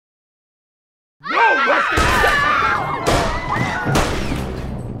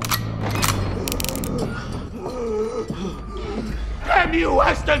damn you,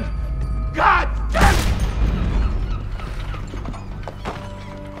 Weston! God damn!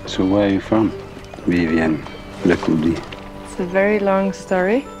 So where are you from, Vivienne Lecoudi? It's a very long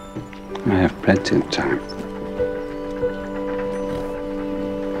story. I have plenty of time.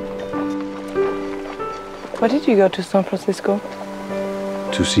 Why did you go to San Francisco?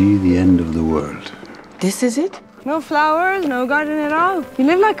 To see the end of the world. This is it? No flowers, no garden at all. You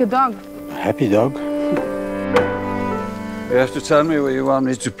live like a dog. A happy dog. You have to tell me where you want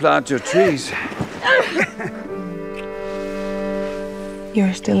me to plant your trees.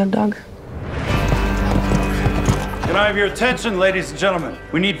 You're still a dog. Can I have your attention, ladies and gentlemen?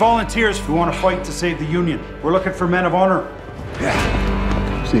 We need volunteers if we want to fight to save the Union. We're looking for men of honor.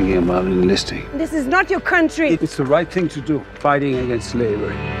 Yeah. Thinking about enlisting. This is not your country. It's the right thing to do, fighting against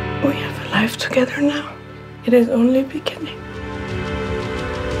slavery. We have a life together now. It is only beginning.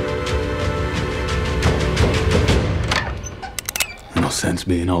 No sense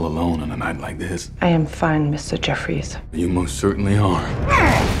being all alone on a night like this. I am fine, Mr. Jeffries. You most certainly are.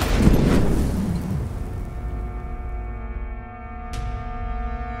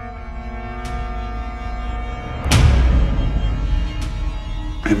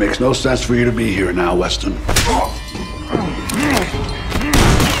 It makes no sense for you to be here now, Weston. Is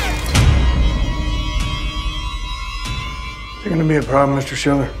there gonna be a problem, Mr.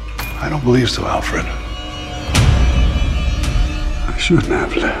 Schiller? I don't believe so, Alfred. I shouldn't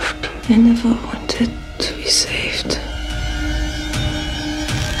have left. I never wanted to be saved.